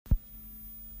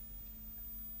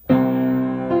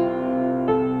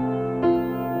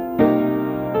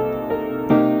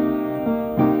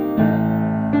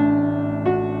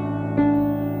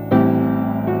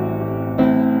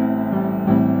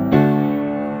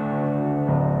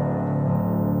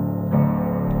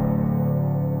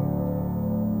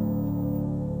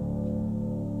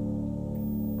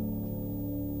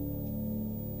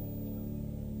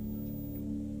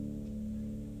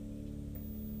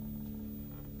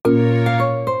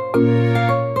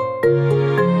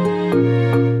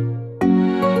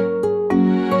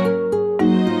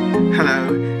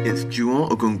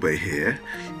Ogungbe here.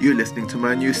 You're listening to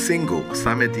my new single,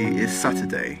 Samedi is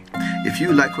Saturday. If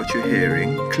you like what you're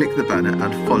hearing, click the banner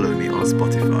and follow me on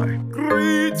Spotify.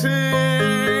 Greetings,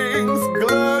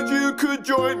 glad you could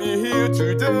join me here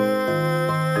today.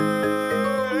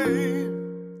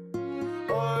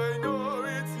 I know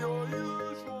it's your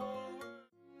usual.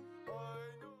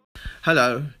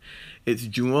 Hello, it's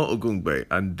Juwon Ogungbe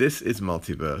and this is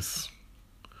Multiverse.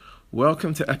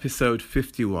 Welcome to episode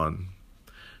 51.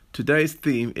 Today's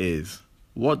theme is,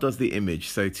 what does the image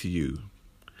say to you?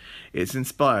 It's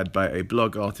inspired by a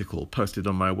blog article posted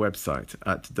on my website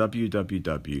at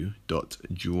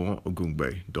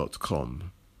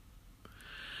www.juwonogungbe.com.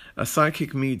 A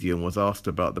psychic medium was asked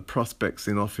about the prospects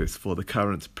in office for the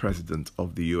current president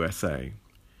of the USA.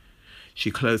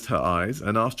 She closed her eyes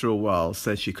and after a while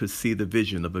said she could see the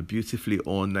vision of a beautifully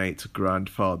ornate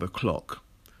grandfather clock.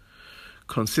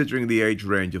 Considering the age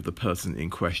range of the person in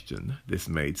question, this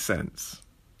made sense.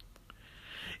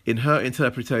 In her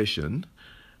interpretation,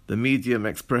 the medium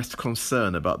expressed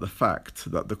concern about the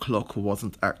fact that the clock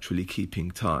wasn't actually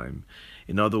keeping time.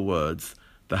 In other words,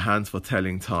 the hands for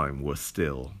telling time were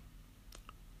still.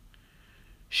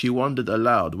 She wondered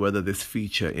aloud whether this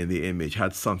feature in the image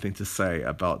had something to say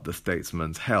about the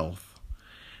statesman's health.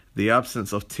 The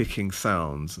absence of ticking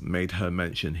sounds made her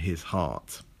mention his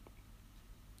heart.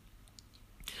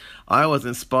 I was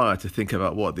inspired to think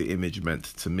about what the image meant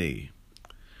to me.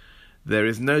 There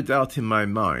is no doubt in my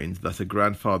mind that a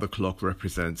grandfather clock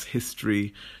represents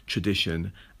history,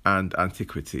 tradition, and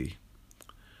antiquity.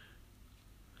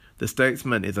 The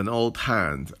statesman is an old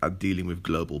hand at dealing with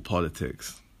global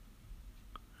politics.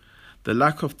 The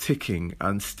lack of ticking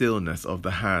and stillness of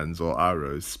the hands or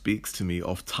arrows speaks to me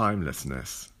of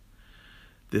timelessness.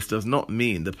 This does not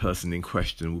mean the person in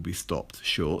question will be stopped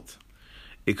short.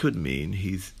 It could mean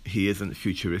he isn't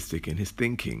futuristic in his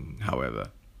thinking,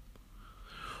 however.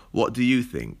 What do you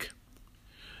think?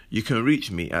 You can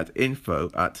reach me at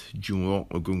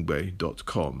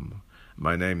info@juwonogungbe.com.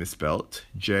 My name is spelt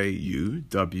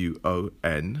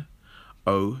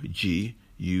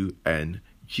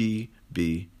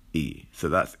JUWONOGUNGBE. So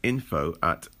that's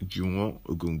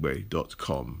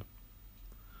info@juwonogungbe.com.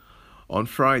 On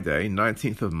Friday,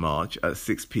 19th of March at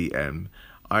 6 p.m,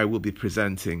 I will be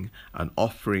presenting an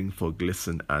offering for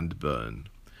Glisten and Burn.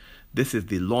 This is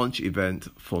the launch event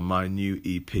for my new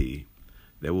EP.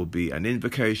 There will be an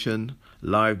invocation,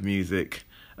 live music,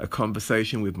 a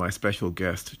conversation with my special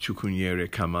guest Chukwunyere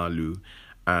Kamalu,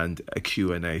 and a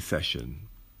Q&A session.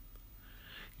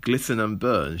 Glisten and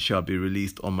Burn shall be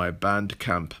released on my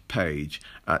Bandcamp page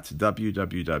at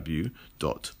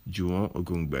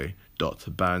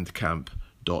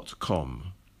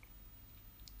www.juwonogungbe.bandcamp.com.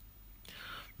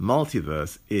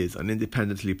 Multiverse is an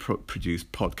independently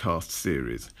produced podcast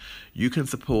series. You can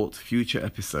support future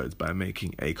episodes by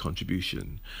making a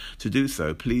contribution. To do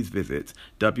so, please visit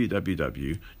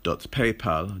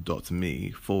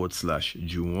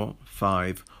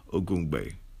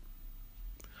www.paypal.me/Juwon5Ogungbe.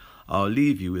 I'll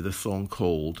leave you with a song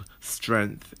called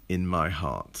Strength in My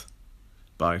Heart.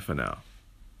 Bye for now.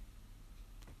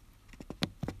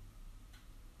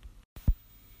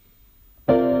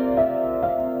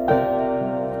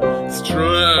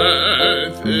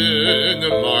 Strength in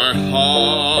my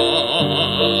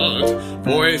heart,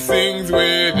 voicings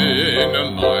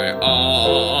within my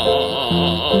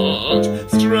heart.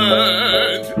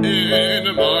 Strength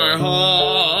in my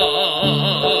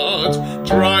heart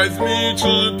drives me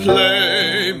to play.